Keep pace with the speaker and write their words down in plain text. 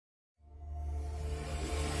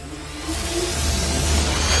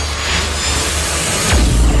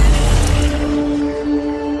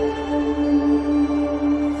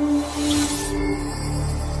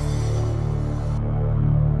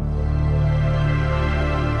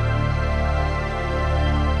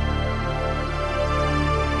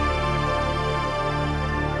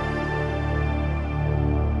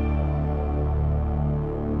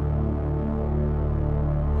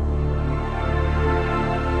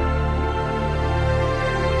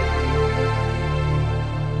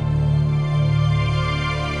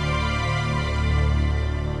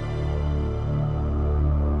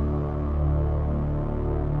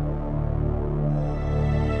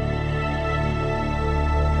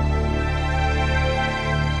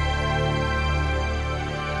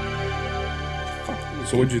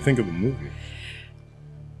So what did you think of the movie?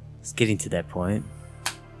 It's getting to that point.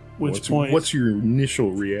 Which point? What's your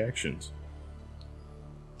initial reactions?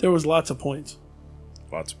 There was lots of points.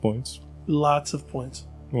 Lots of points. Lots of points.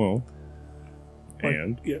 Well, Like,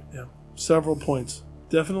 and yeah, several points.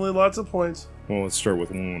 Definitely lots of points. well, let's start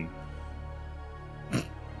with one.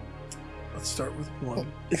 Let's start with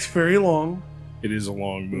one. It's very long. It is a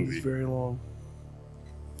long movie. It's very long.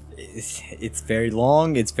 It's very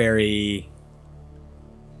long. It's very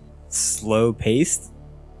slow paced.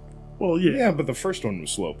 Well, yeah. Yeah, but the first one was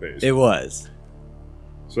slow paced. It was.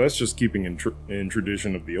 So that's just keeping in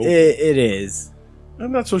tradition of the old. It is.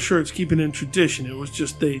 I'm not so sure it's keeping in tradition. It was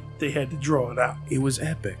just they had to draw it out. It was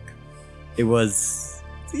epic. It was.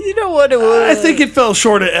 You know what it was? I think it fell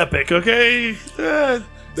short of epic, okay?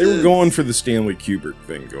 They were going for the Stanley Kubrick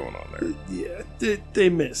thing going on there. Yeah, they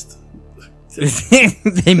missed. they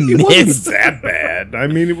It wasn't missed. that bad. I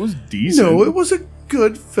mean, it was decent. No, it was a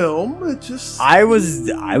good film. It just I was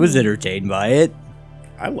entertained by it.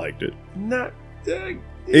 I liked it. not.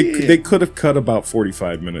 They could have cut about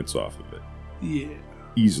 45 minutes off of it. Yeah.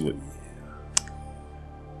 Easily.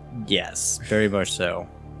 Yes, very much so.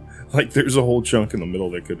 Like, there's a whole chunk in the middle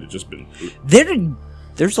that could have just been...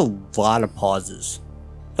 There's a lot of pauses.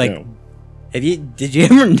 Like, Yeah. did you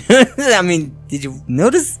ever notice? I mean, did you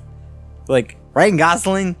notice? Like, Ryan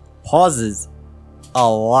Gosling pauses a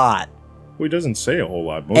lot. Well, he doesn't say a whole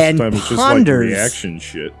lot. Most And of the time, it's just like ponders. reaction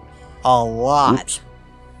shit. A lot.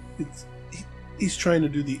 Oops. He's trying to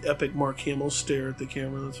do the epic Mark Hamill stare at the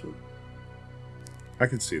camera. That's what. I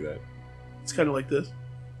could see that. It's kind of like this.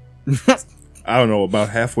 I don't know. About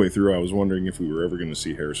halfway through, I was wondering if we were ever going to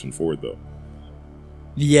see Harrison Ford, though.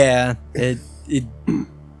 Yeah, it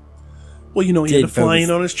Well, you know, he had Did to fly focus.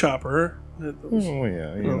 in on his chopper. That was- Oh,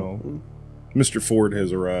 yeah. You oh, know, Mr. Ford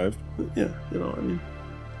has arrived. yeah, you know, I mean,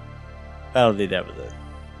 I don't think that was it.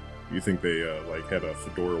 You think they, had a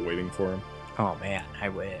fedora waiting for him? Oh man, I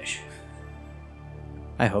wish.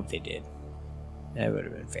 I hope they did. That would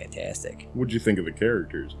have been fantastic. What'd you think of the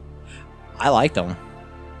characters? I liked them.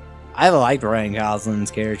 I liked Ryan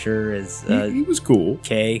Gosling's character as He was cool.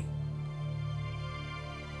 Kay.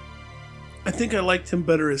 I think I liked him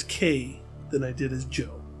better as Kay than I did as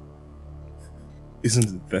Joe.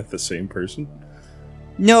 Isn't that the same person?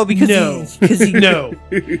 No, because No. he No.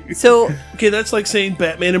 So Okay, that's like saying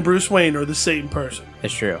Batman and Bruce Wayne are the same person.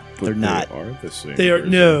 that's true. But They're not. They are the same They are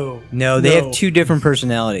person. no. No, they No. have two different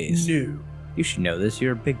personalities. No. You should know this.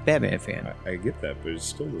 You're a big Batman fan. I get that, but it's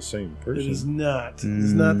still the same It person. is not. It's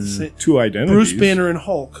not the same. Two identities. Bruce Banner and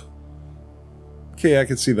Hulk. Okay, I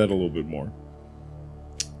could see that a little bit more.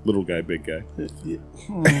 Little guy, big guy. Yeah.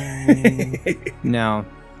 No.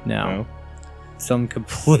 No? Some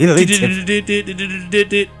completely different.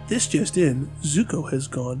 This just in. Zuko has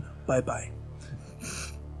gone bye-bye.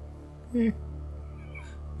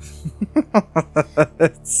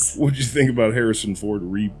 What'd you think about Harrison Ford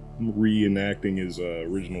reenacting his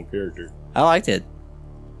original character? I liked it.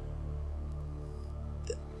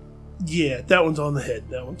 Yeah, that one's on the head.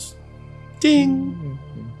 That one's... Ding!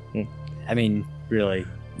 I mean, really.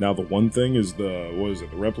 Now the one thing is the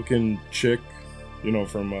replicant chick,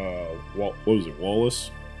 from what was it, Wallace?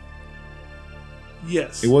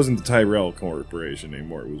 Yes. It wasn't the Tyrell Corporation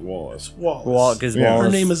anymore. It was Wallace. Wallace. Because Yeah. Her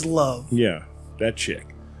Wallace. name is Love. Yeah, that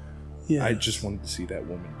chick. Yeah. I just wanted to see that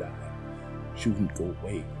woman die. She wouldn't go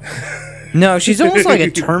away. No, she's almost like a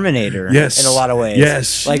Terminator. Yes. In a lot of ways.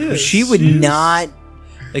 Yes. Like Yes, she would yes. not.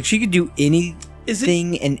 Like she could do anything Is it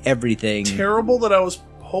and everything. terrible that I was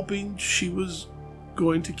hoping she was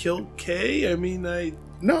going to kill Kay? I mean,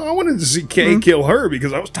 No, I wanted to see Kay kill her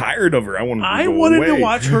because I was tired of her. I wanted to go wanted away. to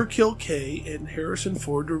watch her kill Kay and Harrison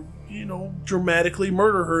Ford to, dramatically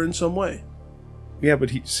murder her in some way. Yeah, but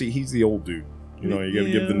he's the old dude. You got to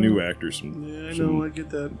give the Yeah. new actor some. Yeah, I know, I get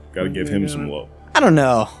that. Got to give him some love. I don't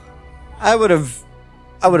know. I would have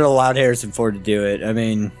allowed Harrison Ford to do it. I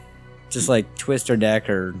mean, just like twist her neck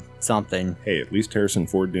or something. Hey, at least Harrison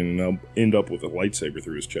Ford didn't end up with a lightsaber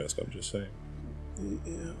through his chest. I'm just saying.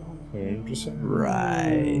 I'm just saying.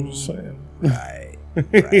 Right. I'm just saying. Right.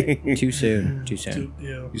 Right. Too soon. Too soon.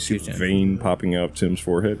 Yeah. You see Too the soon. vein popping out Tim's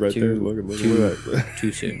forehead right there? Look at that.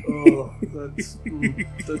 Too soon. Oh,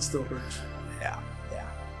 that still hurts. Yeah.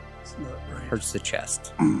 It's not right. Hurts the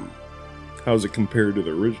chest. How's it compared to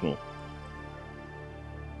the original?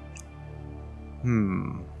 I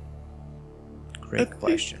Great think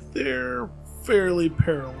question. They're fairly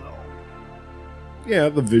parallel. Yeah,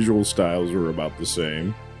 the visual styles are about the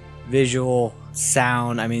same. Visual,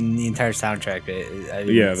 sound. I mean, the entire soundtrack.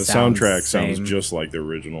 Yeah, the sounds soundtrack same. sounds just like the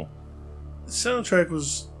original. The soundtrack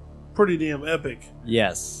was pretty damn epic.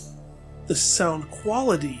 Yes. The sound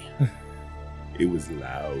quality. It was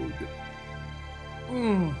loud.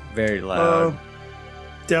 Very loud.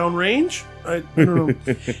 Downrange? I don't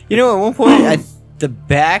know. You know, at one point, the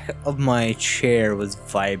back of my chair was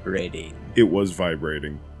vibrating. It was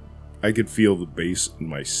vibrating. I could feel the bass in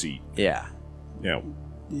my seat. Yeah. Yeah.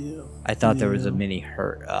 Yeah. I thought there was a mini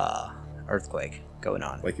earthquake going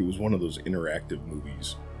on. Like it was one of those interactive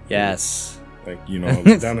movies. Yes. Like, you know,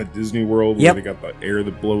 down at Disney World where Yep. they got the air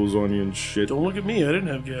that blows on you and shit. Don't look at me. I didn't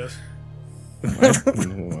have gas.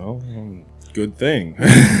 Well, good thing.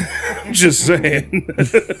 I'm just saying.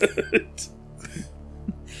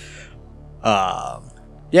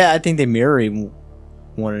 Yeah, I think they mirror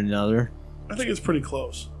one another. I think it's pretty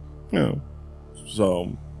close. Yeah.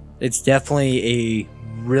 So, It's definitely a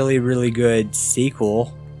really, really good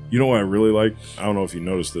sequel. you know what I really like? I don't know if you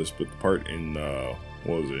noticed this, but the part in,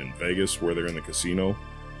 what was it, in Vegas where they're in the casino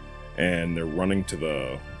and they're running to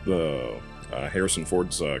the Harrison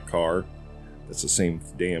Ford's car. That's the same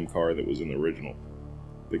damn car that was in the original.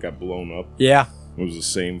 They got blown up. Yeah, It was the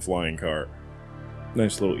same flying car.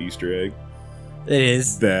 Nice little Easter egg. it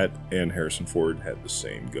is. That and Harrison Ford had the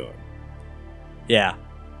same gun. Yeah.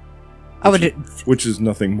 I would. Which is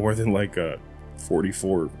nothing more than like a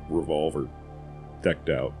 44 revolver decked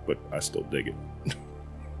out, but I still dig it.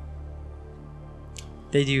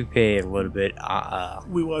 They do pay a little bit.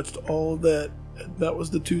 We watched all of that. That was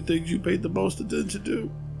the two things you paid the most attention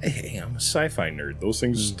to. Hey, I'm a sci-fi nerd. Those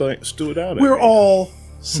things stood out. We're at me. all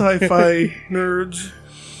sci-fi nerds.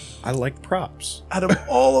 I like props. Out of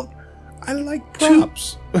all of... I like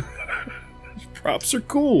props. Props are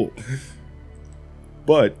cool.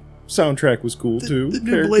 But soundtrack was cool too. The new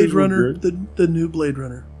Characters Blade were Runner, good. the new Blade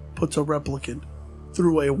Runner puts a replicant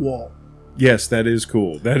through a wall. Yes, that is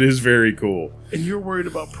cool. That is very cool. And you're worried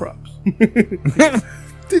about props.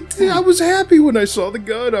 I was happy when I saw the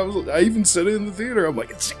gun. I even said it in the theater. I'm like,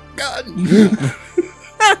 it's a gun.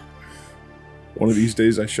 One of these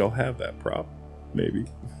days, I shall have that prop. Maybe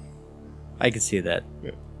I could see that.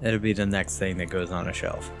 Yeah. That'll be the next thing that goes on a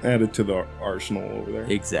shelf. add it to the arsenal over there.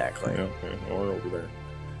 Exactly. Yeah, or over there.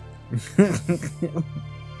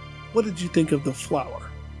 What did you think of the flower?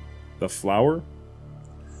 The flower.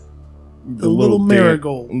 The little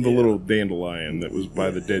marigold. The Yeah. little dandelion that was by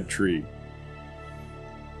the dead tree.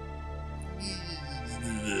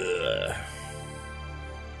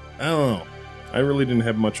 I don't know. I really didn't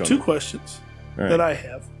have much on Two it. questions All right. that I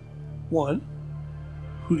have. One,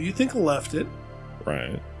 who do you think left it?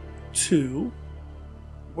 Right. Two,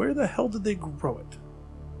 where the hell did they grow it?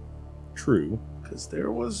 True. Because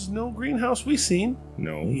there was no greenhouse we seen.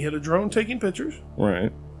 No. He had a drone taking pictures.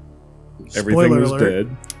 Right. Everything Spoiler was alert.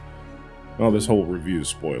 dead. Oh, this whole review is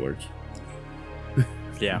spoilers.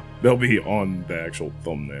 Yeah. They'll be on the actual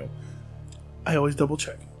thumbnail. I always double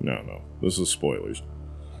check. No. This is spoilers.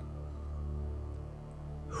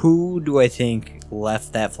 Who do I think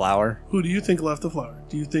left that flower? Who do you think left the flower?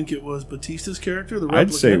 Do you think it was Batista's character, the replicant?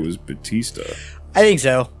 I'd say it was Batista. I think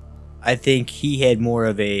so. I think he had more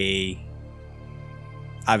of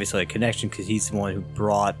obviously a connection because he's the one who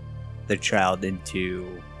brought the child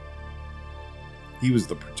into. He was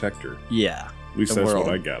the protector. Yeah. At least The that's world.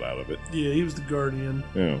 what I got out of it. Yeah, he was the guardian.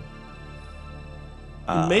 Yeah.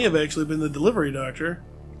 He may have actually been the delivery doctor.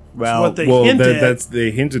 Well, what they hint at,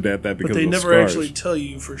 they hinted at that but because they of the never scars. actually tell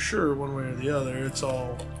you for sure one way or the other. It's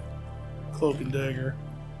all cloak and dagger.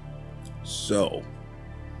 So,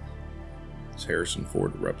 is Harrison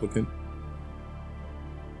Ford a replicant?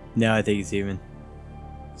 no, I think he's human.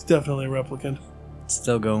 It's definitely a replicant.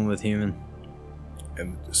 Still going with human.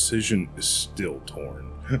 And the decision is still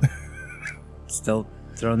torn. Still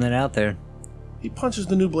throwing that out there. He punches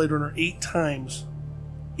the new Blade Runner 8 times.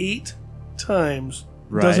 8 times.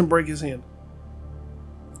 Right. Doesn't break his hand.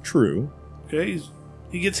 True. Okay,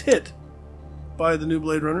 he gets hit by the new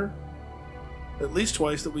Blade Runner at least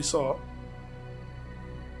twice that we saw.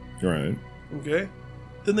 Right. Okay,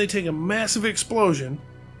 then they take a massive explosion.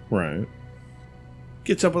 Right.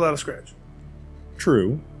 Gets up without a scratch.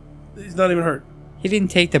 True. He's not even hurt. He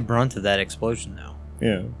didn't take the brunt of that explosion, though.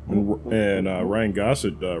 Yeah. And Ryan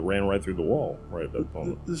Gossett ran right through the wall right at that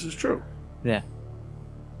moment. This is true. Yeah.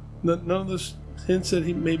 None of this hints that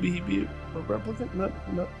maybe he'd be a replicant.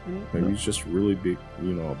 Maybe he's just really big, a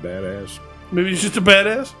badass, Maybe he's just a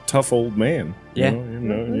badass. tough old man. Yeah. You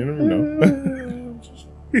never know.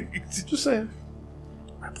 Just saying.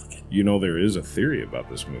 Replicant. There is a theory about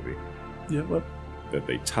this movie Yeah. What? that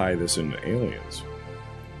they tie this into aliens.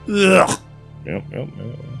 Ugh. Yep.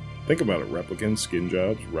 Think about it. Replicants, skin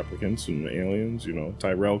jobs, replicants, and aliens.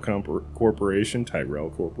 Tyrell Corporation,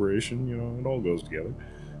 it all goes together.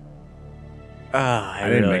 I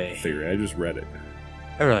didn't make the theory. I just read it.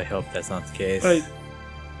 I really hope that's not the case. Right.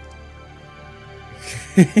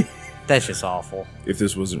 That's just awful. If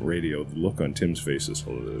this wasn't radio, the look on Tim's face is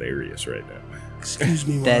hilarious right now. Excuse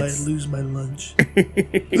me while I lose my lunch.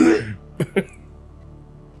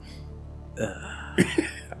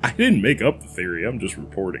 I didn't make up the theory. I'm just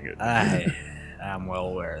reporting it. I'm well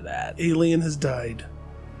aware of that. Alien has died,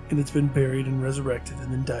 and it's been buried and resurrected,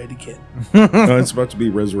 and then died again. No, it's about to be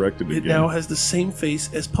resurrected again. It now has the same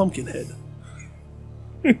face as Pumpkinhead.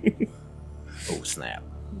 Oh, snap.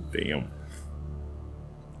 Damn.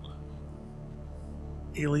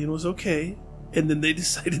 Alien was okay, and then they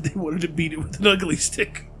decided they wanted to beat it with an ugly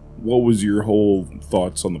stick. What was your whole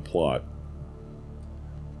thoughts on the plot?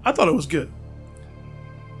 I thought it was good.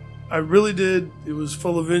 I really did. It was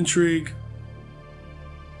full of intrigue.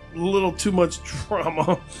 A little too much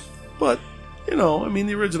drama. But, you know, I mean,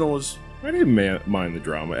 the original was... I didn't mind the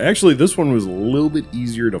drama. Actually, this one was a little bit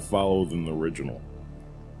easier to follow than the original.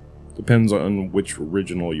 Depends on which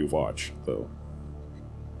original you watch, though.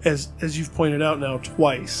 As you've pointed out now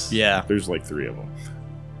twice. Yeah. There's like 3 of them.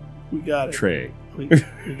 We got it. Trey. We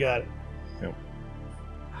got it. Yep.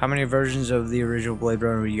 How many versions of the original Blade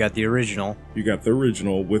Runner? You got the original. You got the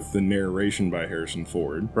original with the narration by Harrison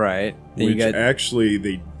Ford. Right. Then Which you got... actually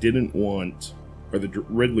they didn't want, or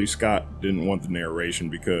Ridley Scott didn't want the narration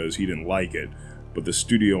because he didn't like it, but the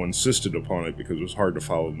studio insisted upon it because it was hard to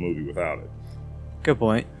follow the movie without it. Good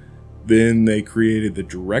point. Then they created the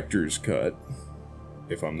director's cut,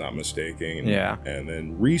 if I'm not mistaken. Yeah. And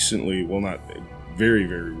then recently, well, not very,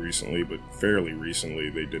 very recently, but fairly recently,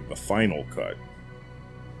 they did the final cut.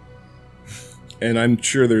 And I'm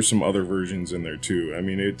sure there's some other versions in there, too. I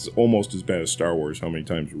mean, it's almost as bad as Star Wars, how many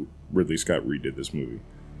times Ridley Scott redid this movie.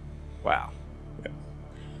 Wow. Yeah.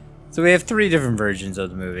 So we have 3 different versions of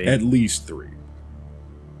the movie. At least 3.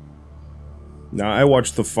 Now, I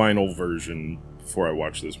watched the final version before I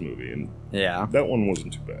watched this movie, and yeah. that one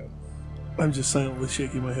wasn't too bad. I'm just silently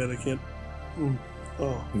shaking my head. I can't...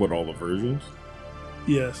 Oh. What, all the versions?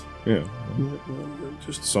 Yes. Yeah.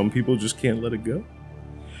 Just some people just can't let it go.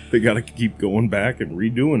 They gotta keep going back and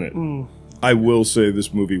redoing it. I will say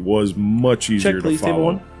this movie was much easier to follow. Table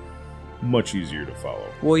 1. Much easier to follow.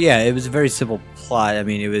 Well, yeah, it was a very simple plot. I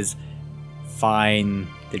mean, it was find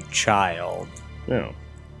the child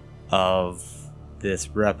of this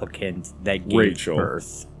replicant that gave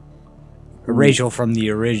birth. Rachel from the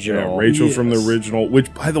original. Yeah, Rachel from the original.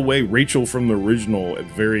 Which, by the way, Rachel from the original at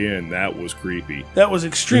the very end, that was creepy. That was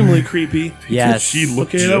extremely creepy. Yes. She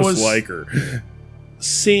looked just like her.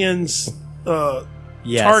 Sans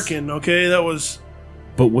Tarkin, okay? That was...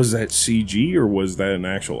 But was that CG, or was that an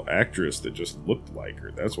actual actress that just looked like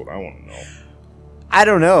her? That's what I want to know. I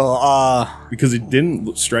don't know. Because it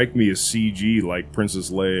didn't strike me as CG like Princess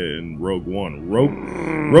Leia in Rogue One.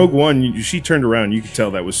 Rogue One, she turned around, you could tell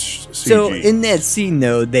that was CG. So in that scene,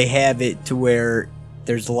 though, they have it to where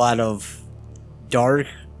there's a lot of dark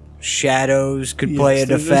shadows could play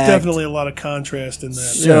an effect. There's definitely a lot of contrast in that.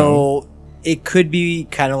 So it could be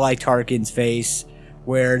kind of like Tarkin's face,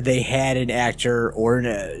 where they had an actor or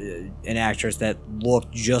an actress that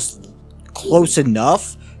looked just close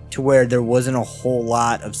enough to where there wasn't a whole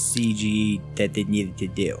lot of CG that they needed to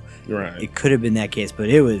do. Right. It could have been that case, but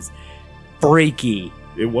it was freaky.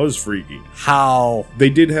 It was freaky. How they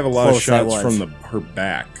did have a lot of shots from her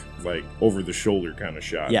back, like over the shoulder kind of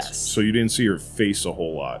shots. Yes. So you didn't see her face a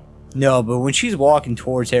whole lot. No, but when she's walking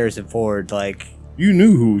towards Harrison Ford, like... You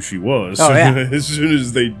knew who she was. Oh, yeah. As soon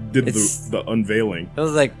as they did the unveiling. I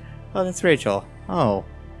was like, oh, that's Rachel. Oh.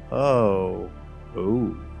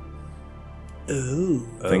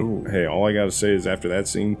 Hey, all I gotta say is after that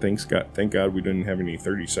scene, thank God we didn't have any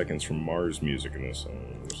 30 seconds from Mars music in this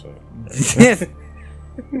song. So.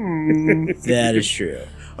 That is true.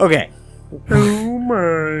 Okay. Oh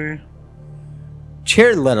my.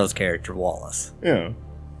 Jared Leto's character, Wallace. Yeah.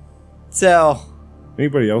 So...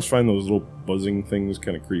 Anybody else find those little buzzing things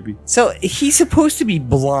kind of creepy? So, he's supposed to be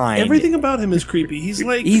blind. Everything about him is creepy. He's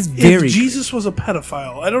like... He's very... If Jesus was a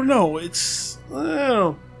pedophile. I don't know. It's... I don't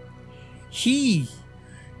know. He...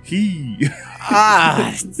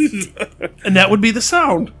 And that would be the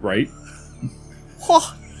sound. Right?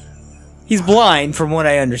 He's blind, from what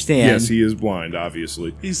I understand. Yes, he is blind,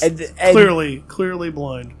 obviously. He's clearly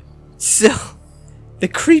blind. So, the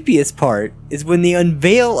creepiest part is when they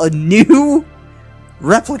unveil a new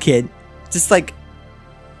replicant, just like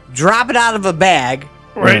drop it out of a bag.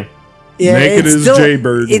 Right. Yeah, naked as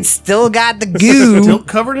Jaybird. It's still got the goo. Still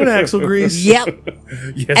covered in axle grease. Yep.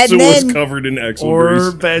 Yes, and it was covered in axle grease.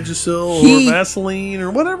 Or Vagisil, or Vaseline, or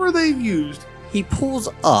whatever they used. He pulls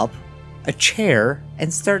up a chair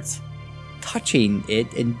and starts touching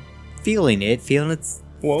it and feeling its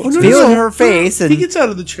Well, feeling her face, He and gets out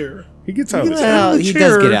of the chair. he gets out of the Gets chair. out of the He chair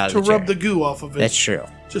does get out of to the rub chair. the goo off of it. that's true.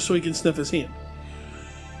 Just so he can sniff his hand.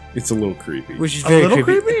 It's a little creepy. Which is A very little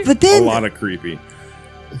creepy. creepy? But A then, lot of creepy.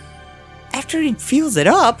 after he feels it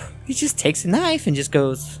up, he just takes a knife and just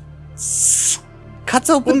goes, cuts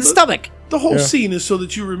open the stomach. The whole Yeah. scene is so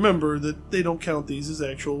that you remember that they don't count these as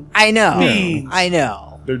actual. I know. Beans. I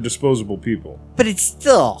know. They're disposable people. But it's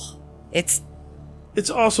still, it's It's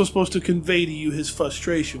also supposed to convey to you his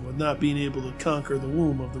frustration with not being able to conquer the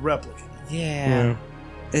womb of the replicant. yeah.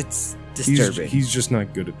 It's He's, disturbing. he's just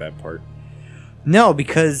not good at that part. No,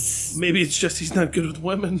 because Maybe it's just he's not good with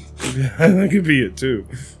women. That could be it too.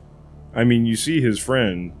 I mean, you see his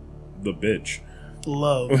friend, the bitch.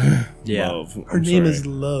 Love. yeah. Love. Her name is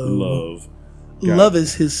Love. Love. God. Love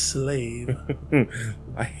is his slave.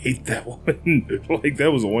 I hate that woman. Like,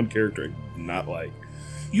 that was the one character I did not like.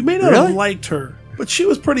 You may not Really? have liked her, but she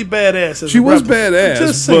was pretty badass. As She a was replicant.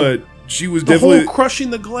 Just badass, saying. but she was the definitely. whole crushing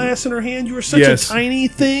the glass in her hand. You were such Yes. a tiny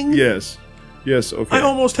thing. Yes. Yes, okay. I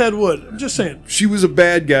almost had wood. I'm just saying. She was a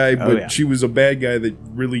bad guy, but yeah. she was a bad guy that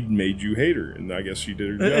really made you hate her, and I guess she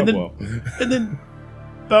did her job And then- well. And then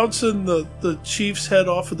bouncing the chief's head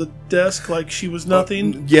off of the desk like she was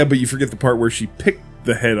nothing. Yeah, but you forget the part where she picked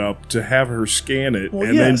the head up to have her scan it, Well,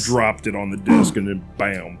 and yes. then dropped it on the disc, and then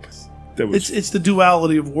bam. That was It's the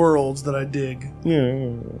duality of worlds that I dig.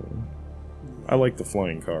 yeah. I like the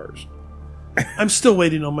flying cars. I'm still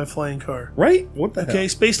waiting on my flying car. Right? What the Okay, hell?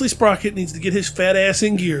 Spacely Sprocket needs to get his fat ass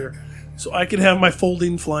in gear so I can have my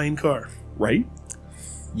folding flying car. Right?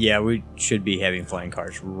 Yeah, we should be having flying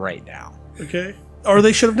cars right now. Okay? Or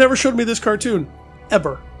they should have never showed me this cartoon.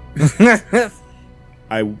 Ever.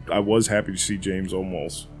 I was happy to see James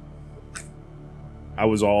Olmos. That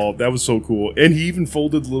was so cool. And he even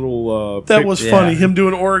folded little That was Yeah. funny. Him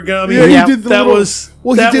doing origami. Yeah, Yeah. he did the That little, was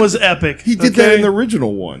well, he that did- was epic. He did that okay? in the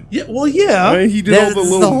original one. Yeah, well, yeah. Right? He did That's all the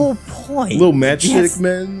the little whole point. little matchstick Yes.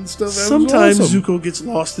 men and stuff. That was Sometimes awesome. Zuko gets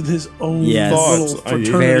lost in his own Yes. little Thoughts.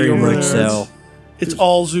 fraternity. Very over much there. so. It's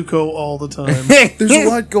all Zuko all the time. There's a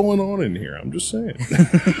lot going on in here. I'm just saying.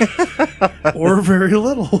 Or very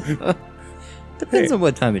little. Depends on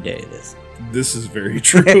what time of day it is. This is very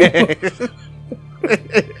true.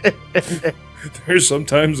 There's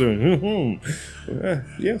sometimes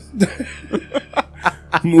yeah.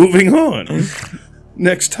 Moving on.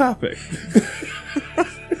 Next topic.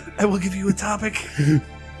 I will give you a topic.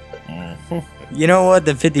 You know what?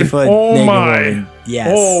 The 50-foot Oh naked my. woman.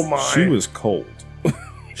 Yes. Oh my. She was cold.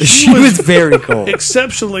 She was very cold.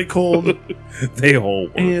 Exceptionally cold. They all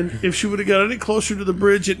were. And if she would have got any closer to the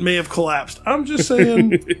bridge, it may have collapsed. I'm just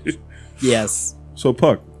saying. Yes. So,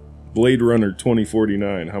 Puck, Blade Runner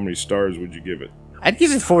 2049, how many stars would you give it? I'd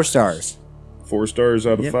give it 4 stars. 4 stars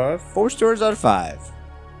out of Yep. 5? 4 stars out of 5.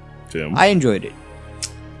 Tim? I enjoyed it.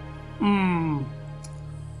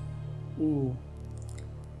 Ooh.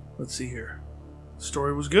 Let's see here.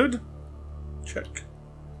 Story was good. Check.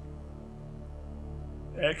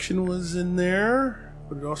 Action was in there,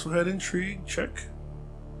 but it also had intrigue. Check.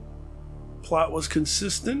 Plot was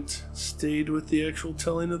consistent. Stayed with the actual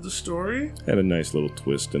telling of the story. Had a nice little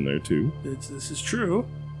twist in there, too. This is true.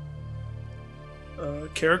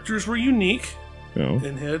 Characters were unique You know?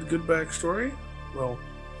 and had good backstory. Well,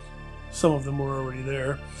 some of them were already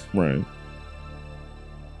there. Right.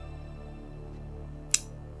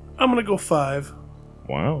 I'm gonna go 5.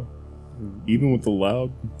 Wow. Even with the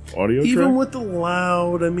loud audio Even track? with the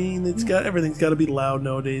loud, I mean, everything's got to be loud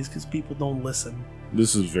nowadays because people don't listen.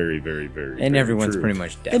 This is very, very, very, And very everyone's true. pretty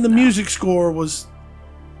much dead. And the now. music score was.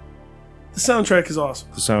 The soundtrack is awesome.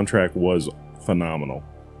 The soundtrack was phenomenal.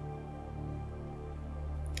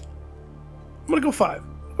 I'm gonna go 5.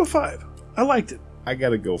 Go 5. I liked it. I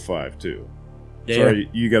gotta go 5, too. Yeah. Sorry,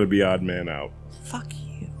 you gotta be odd man out. Fuck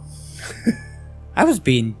you. I was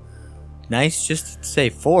being nice just to say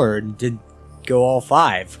 4 and didn't go all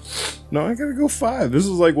 5. No, I gotta go 5. This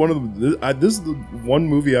is like one of the... this is the one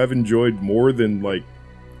movie I've enjoyed more than, like,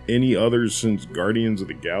 any others since Guardians of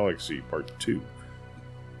the Galaxy Part 2.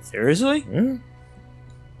 Seriously? Yeah,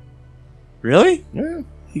 Really? yeah.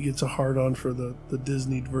 He gets a hard on for the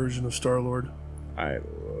Disney version of Star-Lord. I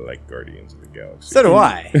like Guardians of the Galaxy. So do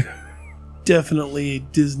I. Definitely a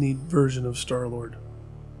Disney version of Star-Lord.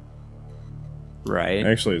 Right.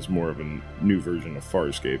 Actually, it's more of a new version of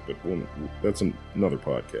Farscape, but that's another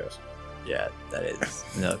podcast. Yeah, that is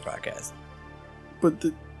another podcast. But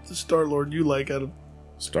the Star-Lord you like out of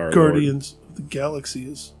Star-Lord. Guardians of the Galaxy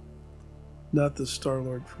is not the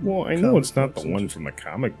Star-Lord. from Well, I know comic it's not books. the one from the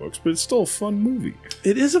comic books, but it's still a fun movie.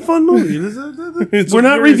 It is a fun movie. It is It's we're a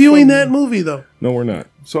not very reviewing fun that movie, though. No, we're not.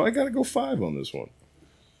 So I got to go 5 on this one.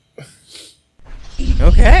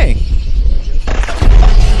 Okay.